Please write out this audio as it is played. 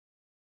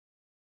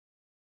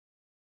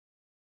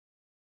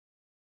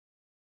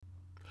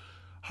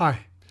Hi.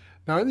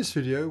 Now in this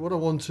video what I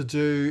want to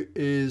do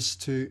is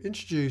to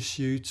introduce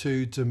you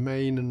to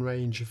domain and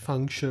range of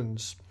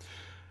functions.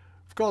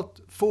 I've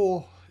got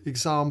 4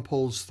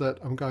 examples that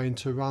I'm going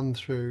to run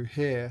through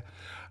here,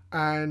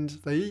 and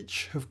they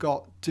each have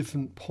got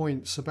different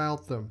points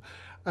about them.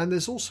 And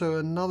there's also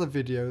another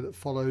video that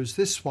follows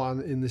this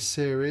one in this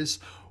series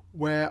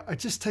where I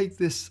just take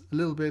this a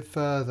little bit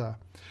further.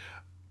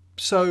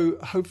 So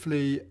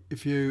hopefully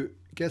if you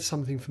get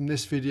something from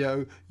this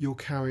video, you'll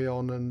carry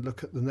on and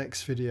look at the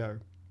next video.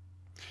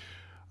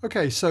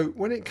 Okay, so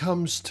when it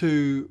comes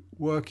to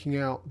working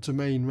out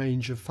domain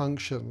range of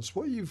functions,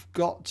 what you've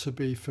got to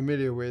be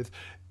familiar with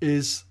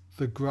is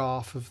the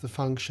graph of the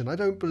function. I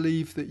don't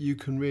believe that you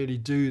can really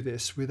do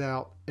this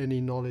without any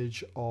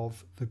knowledge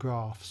of the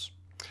graphs.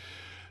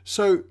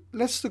 So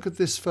let's look at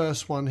this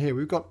first one here.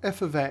 We've got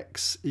f of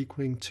x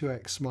equaling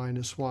 2x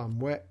minus 1,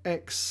 where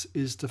x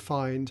is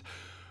defined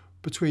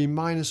between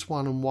minus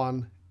 1 and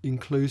 1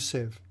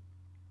 inclusive.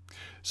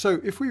 So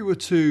if we were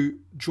to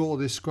draw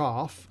this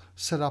graph,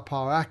 set up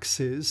our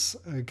axes,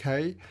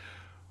 okay,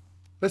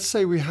 let's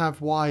say we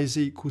have y is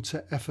equal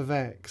to f of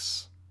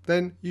x,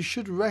 then you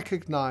should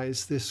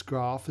recognize this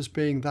graph as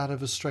being that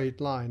of a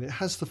straight line. It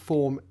has the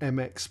form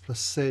mx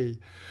plus c.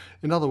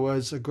 In other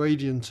words, a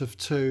gradient of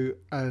 2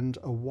 and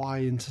a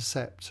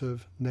y-intercept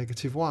of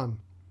 -1.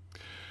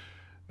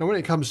 Now when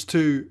it comes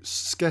to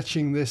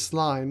sketching this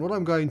line, what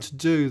I'm going to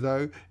do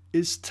though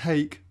is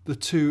take the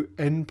 2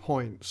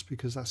 endpoints,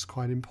 because that's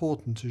quite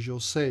important, as you'll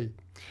see.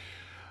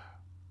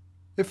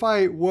 If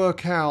I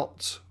work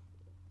out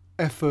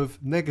f of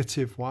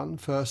 -1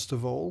 first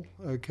of all,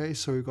 okay,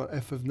 so we've got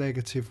f of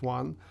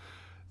 -1,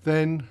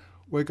 then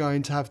we're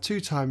going to have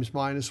 2 times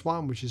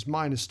 -1, which is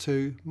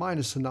 -2,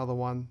 minus another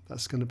one,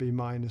 that's going to be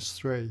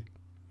 -3.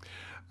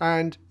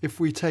 And if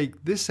we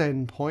take this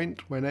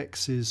endpoint when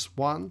x is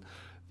 1,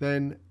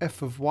 then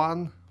f of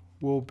 1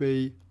 will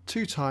be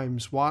 2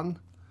 times 1,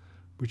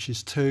 which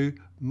is 2,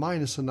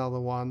 minus another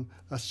 1,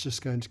 that's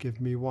just going to give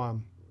me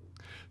 1.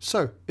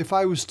 So if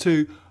I was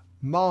to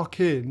mark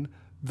in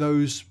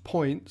those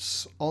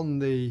points on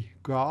the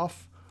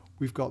graph,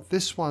 we've got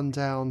this one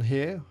down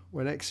here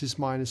when x is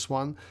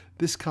 -1,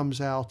 this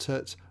comes out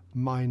at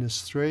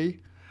 -3,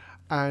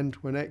 and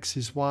when x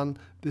is 1,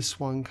 this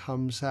one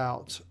comes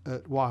out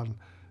at 1.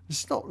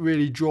 It's not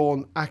really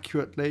drawn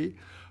accurately,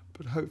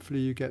 but hopefully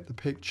you get the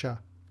picture.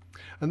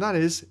 And that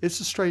is, it's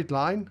a straight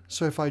line,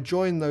 so if I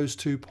join those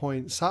 2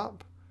 points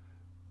up,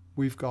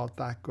 we've got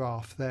that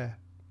graph there.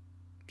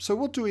 So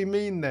what do we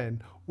mean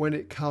then when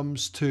it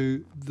comes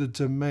to the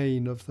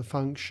domain of the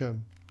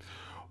function?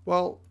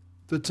 Well,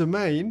 the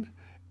domain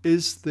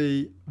is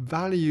the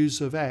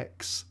values of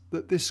x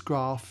that this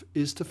graph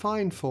is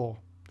defined for.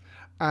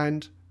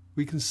 And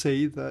we can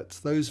see that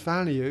those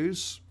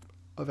values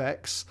of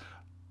x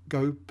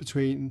go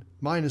between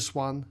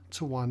 -1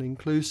 to 1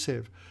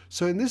 inclusive.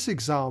 So in this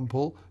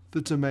example,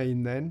 the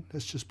domain then,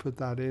 let's just put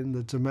that in,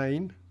 the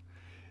domain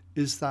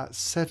is that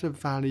set of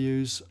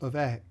values of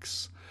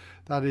x.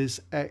 That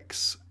is,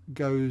 x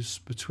goes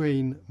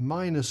between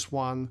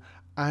 -1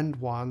 and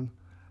 1,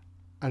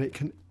 and it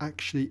can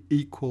actually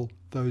equal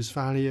those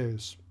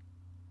values.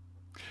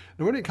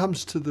 Now when it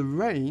comes to the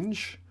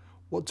range,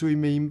 what do we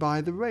mean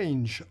by the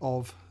range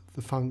of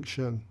the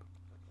function?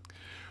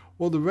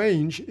 Well, the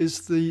range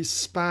is the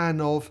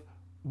span of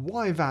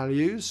y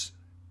values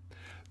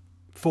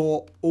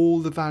for all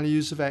the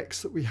values of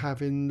x that we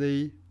have in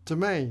the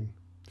domain.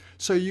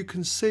 So you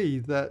can see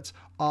that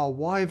our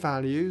y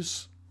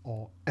values,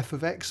 or f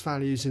of x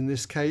values in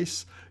this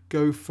case,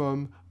 go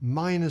from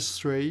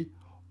 -3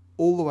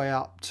 all the way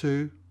up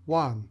to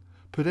 1.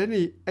 Put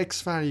any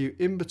x value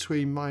in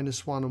between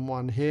 -1 and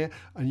 1 here,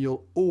 and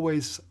you'll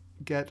always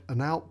get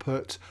an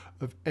output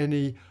of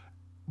any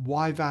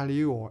y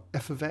value or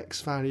f of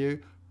x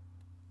value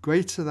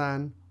greater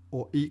than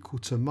or equal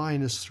to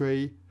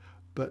 -3,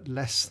 but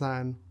less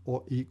than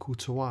or equal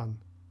to 1.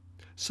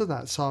 So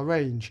that's our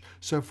range.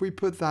 So if we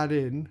put that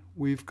in,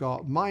 we've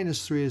got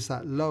 -3 as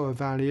that lower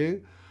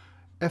value.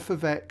 F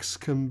of x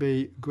can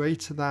be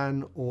greater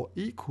than or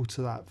equal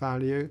to that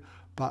value,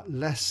 but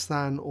less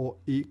than or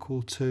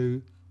equal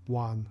to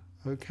 1.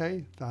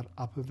 Okay, that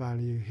upper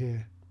value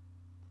here.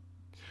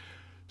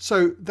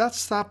 So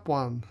that's that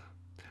one.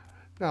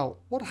 Now,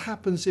 what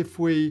happens if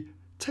we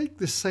take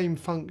the same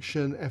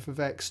function f of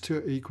x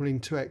to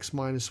equaling 2x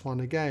minus 1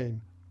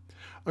 again?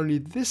 Only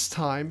this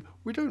time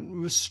we don't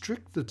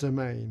restrict the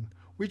domain.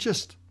 We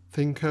just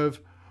think of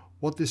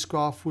what this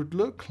graph would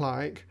look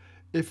like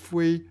if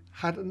we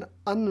had an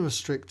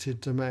unrestricted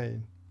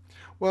domain.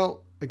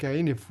 Well,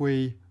 again, if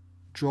we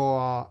draw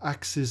our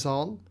axes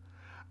on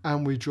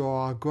and we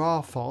draw our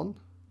graph on,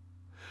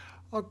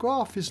 our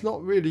graph is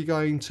not really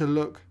going to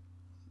look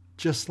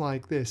just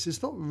like this.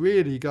 It's not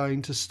really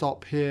going to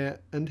stop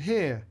here and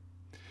here.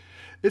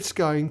 It's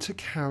going to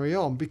carry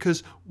on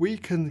because we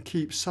can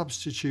keep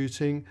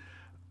substituting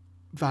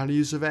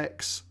values of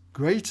x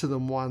greater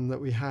than 1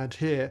 that we had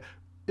here.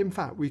 In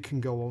fact, we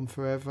can go on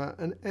forever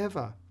and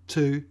ever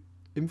to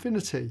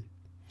infinity.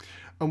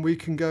 And we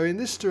can go in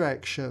this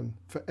direction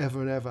forever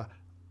and ever.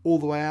 all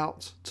the way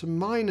out to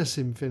minus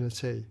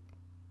infinity.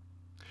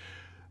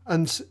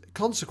 And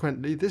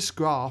consequently, this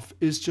graph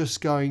is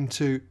just going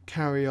to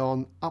carry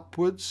on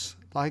upwards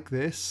like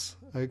this,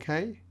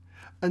 okay,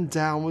 and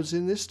downwards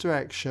in this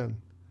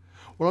direction.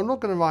 Well, I'm not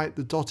going to write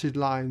the dotted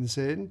lines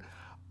in.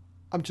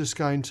 I'm just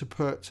going to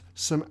put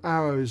some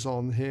arrows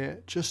on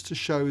here just to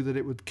show that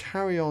it would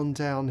carry on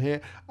down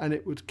here and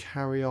it would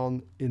carry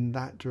on in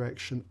that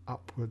direction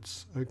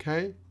upwards,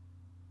 okay?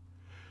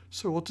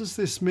 So what does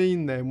this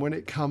mean then when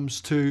it comes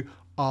to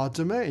our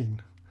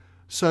domain?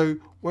 So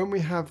when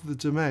we have the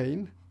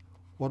domain,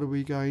 what are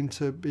we going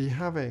to be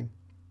having?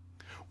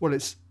 Well,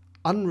 it's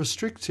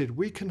unrestricted.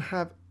 We can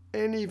have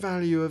any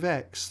value of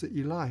x that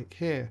you like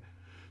here.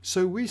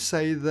 So we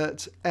say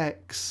that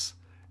x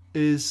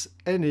is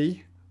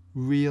any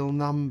real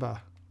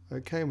number.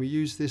 Okay, we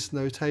use this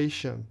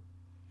notation.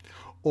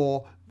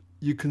 Or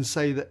you can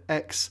say that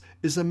x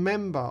is a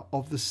member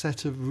of the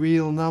set of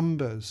real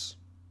numbers.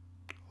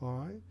 All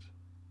right.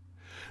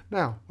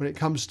 Now, when it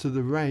comes to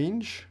the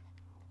range,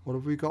 what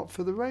have we got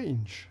for the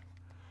range?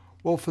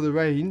 Well, for the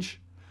range,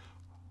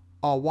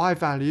 our y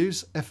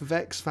values, f of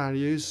x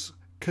values,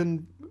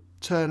 can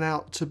turn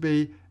out to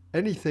be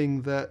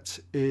anything that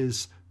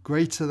is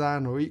greater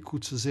than or equal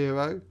to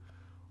 0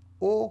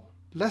 or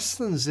less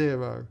than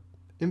 0.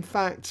 In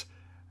fact,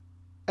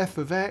 f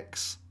of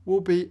x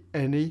will be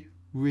any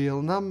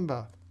real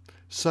number.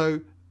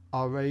 So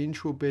our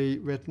range will be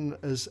written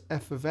as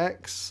f of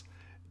x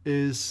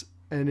is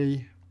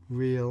any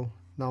real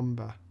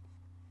number.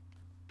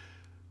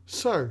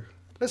 So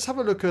let's have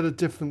a look at a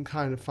different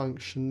kind of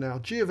function now.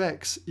 G of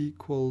x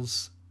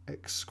equals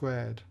x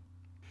squared.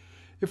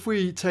 If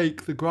we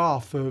take the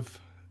graph of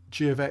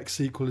g of x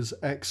equals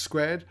x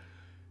squared,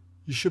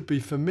 you should be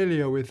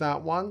familiar with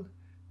that one.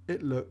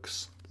 It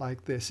looks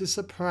like this. It's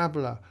a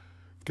parabola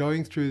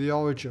going through the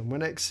origin.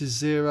 When x is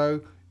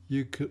 0,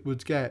 you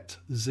would get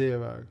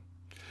 0.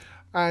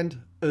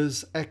 And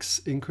as x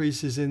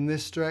increases in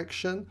this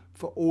direction,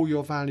 for all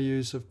your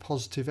values of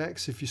positive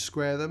x, if you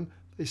square them,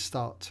 they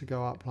start to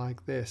go up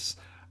like this.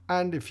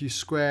 And if you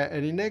square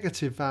any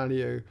negative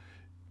value,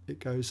 it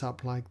goes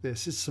up like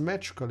this. It's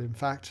symmetrical, in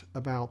fact,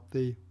 about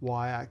the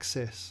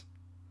y-axis.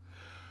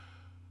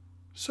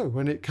 So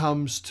when it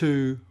comes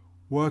to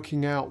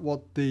working out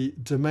what the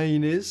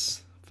domain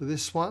is for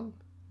this one,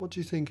 what do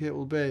you think it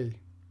will be?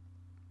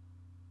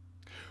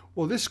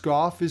 Well, this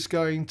graph is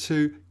going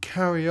to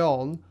carry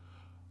on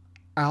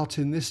out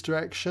in this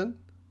direction.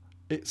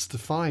 It's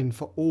defined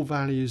for all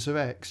values of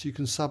x. You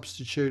can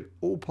substitute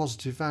all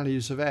positive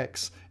values of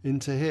x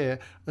into here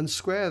and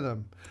square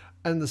them.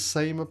 And the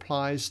same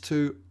applies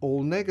to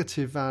all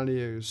negative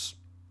values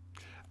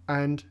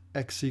and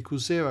x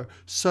equals 0.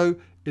 So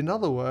in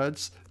other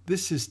words,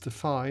 this is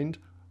defined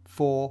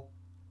for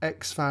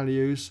x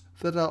values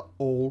that are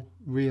all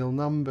real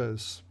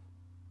numbers.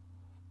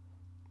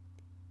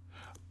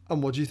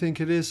 And what do you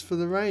think it is for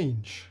the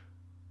range?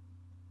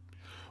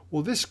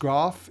 Well, this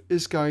graph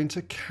is going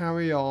to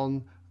carry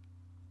on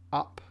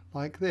up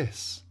like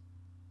this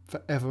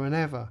forever and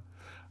ever.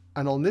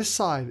 And on this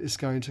side, it's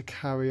going to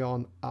carry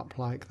on up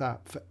like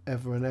that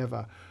forever and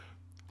ever.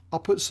 I'll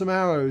put some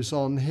arrows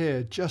on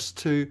here just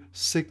to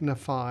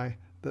signify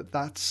that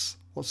that's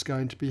what's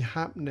going to be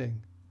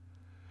happening.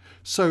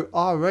 So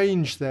our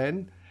range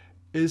then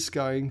is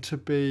going to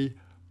be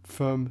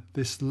from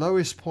this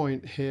lowest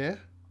point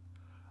here,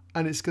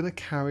 and it's going to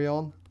carry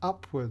on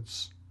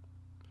upwards.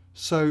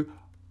 So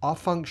our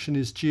function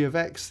is g of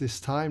x this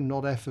time,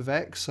 not f of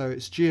x, so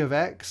it's g of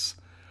x,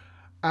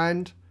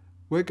 and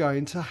we're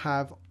going to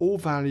have all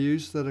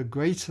values that are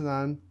greater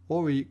than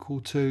or equal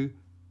to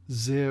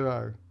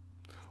 0.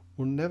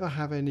 We'll never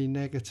have any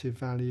negative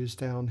values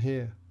down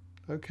here,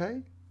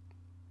 okay?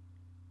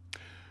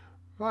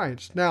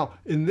 Right, now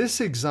in this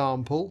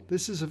example,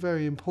 this is a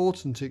very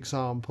important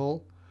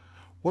example.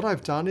 What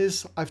I've done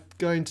is I'm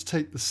going to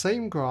take the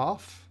same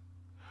graph,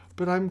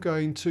 but I'm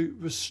going to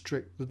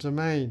restrict the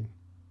domain.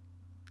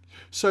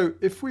 So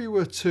if we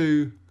were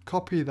to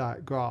copy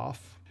that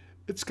graph,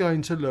 it's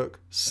going to look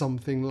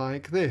something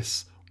like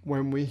this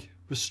when we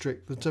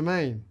restrict the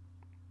domain.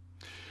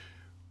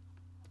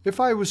 If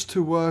I was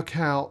to work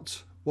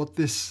out what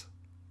this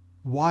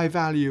y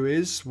value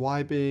is,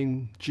 y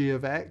being g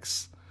of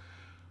x,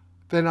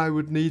 then I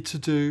would need to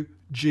do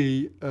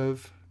g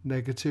of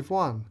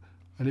 -1.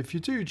 And if you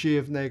do g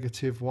of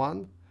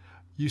 -1,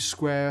 you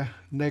square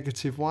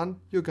 -1,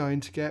 you're going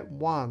to get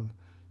 1.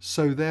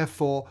 So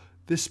therefore,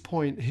 this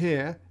point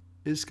here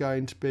is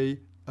going to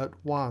be at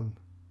 1.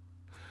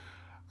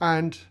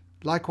 And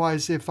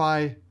likewise, if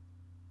I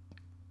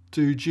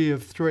do g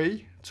of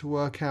 3 to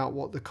work out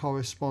what the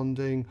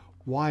corresponding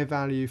y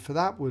value for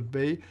that would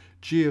be,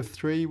 g of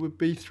 3 would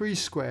be 3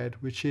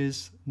 squared, which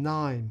is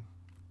 9.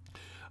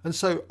 And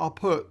so I'll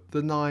put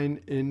the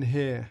 9 in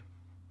here.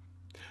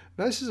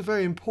 Now this is a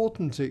very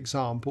important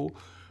example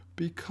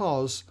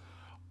because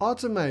our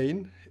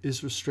domain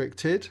is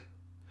restricted,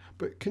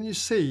 but can you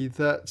see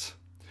that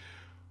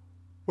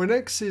when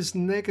x is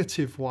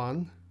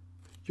 -1,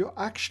 you're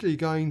actually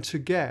going to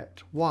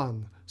get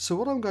 1. So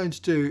what I'm going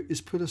to do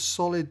is put a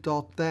solid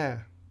dot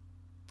there.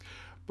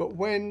 But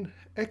when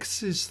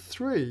x is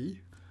 3,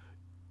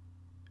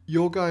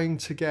 you're going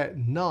to get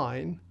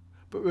 9.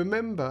 But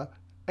remember,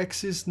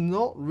 x is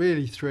not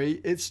really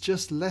 3, it's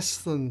just less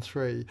than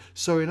 3.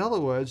 So in other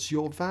words,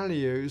 your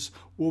values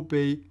will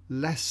be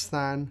less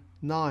than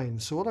 9.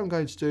 So what I'm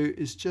going to do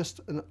is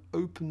just an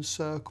open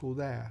circle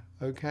there,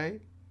 okay?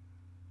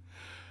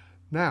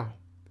 Now,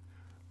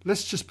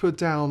 let's just put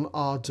down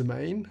our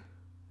domain.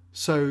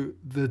 So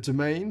the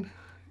domain,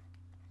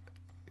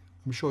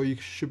 I'm sure you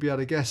should be able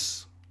to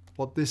guess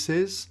what this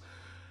is.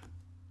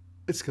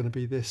 It's going to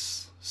be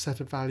this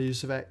set of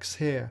values of x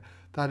here.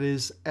 That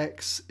is,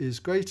 x is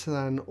greater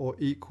than or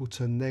equal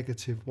to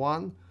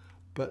 -1,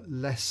 but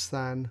less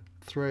than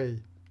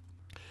 3.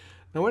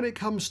 Now when it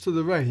comes to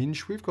the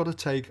range, we've got to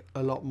take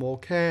a lot more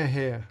care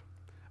here.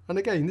 And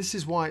again, this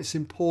is why it's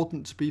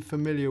important to be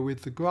familiar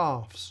with the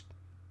graphs.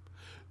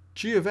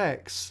 G of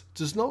x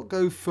does not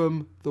go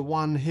from the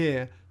 1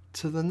 here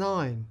to the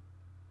 9.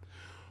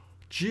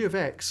 G of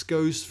x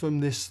goes from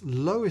this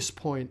lowest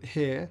point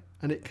here,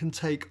 and it can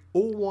take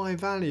all y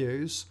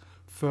values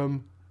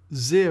from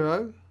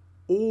 0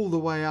 all the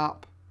way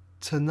up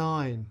to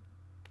 9.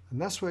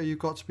 And that's where you've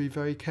got to be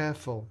very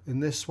careful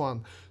in this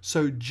one.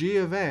 So G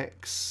of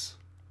x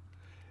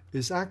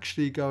is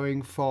actually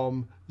going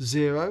from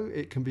 0,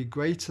 it can be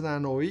greater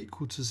than or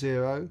equal to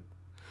 0,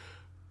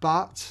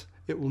 but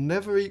it will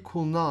never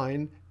equal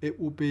 9, it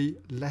will be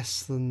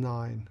less than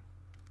 9.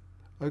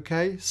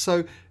 Okay,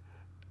 so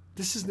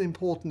this is an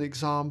important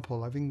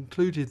example. I've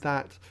included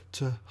that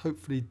to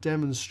hopefully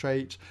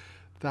demonstrate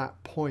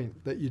that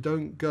point, that you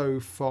don't go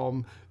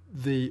from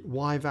the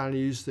y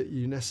values that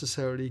you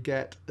necessarily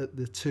get at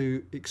the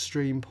two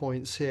extreme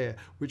points here,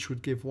 which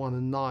would give 1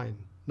 and 9.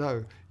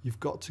 No, you've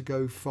got to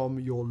go from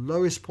your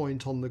lowest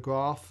point on the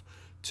graph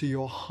to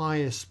your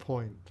highest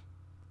point.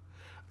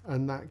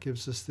 And that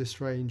gives us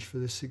this range for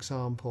this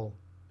example.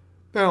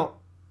 Now,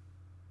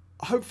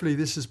 hopefully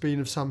this has been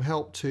of some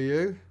help to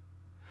you.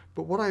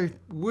 But what I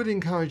would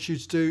encourage you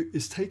to do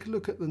is take a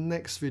look at the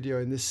next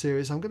video in this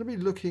series. I'm going to be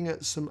looking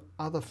at some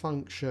other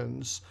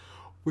functions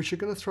which are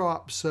going to throw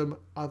up some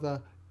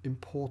other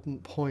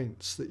important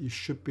points that you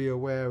should be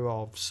aware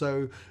of.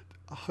 So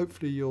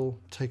hopefully you'll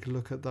take a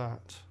look at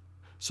that.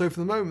 So for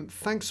the moment,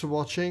 thanks for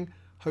watching.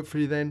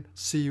 Hopefully then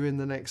see you in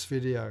the next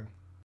video.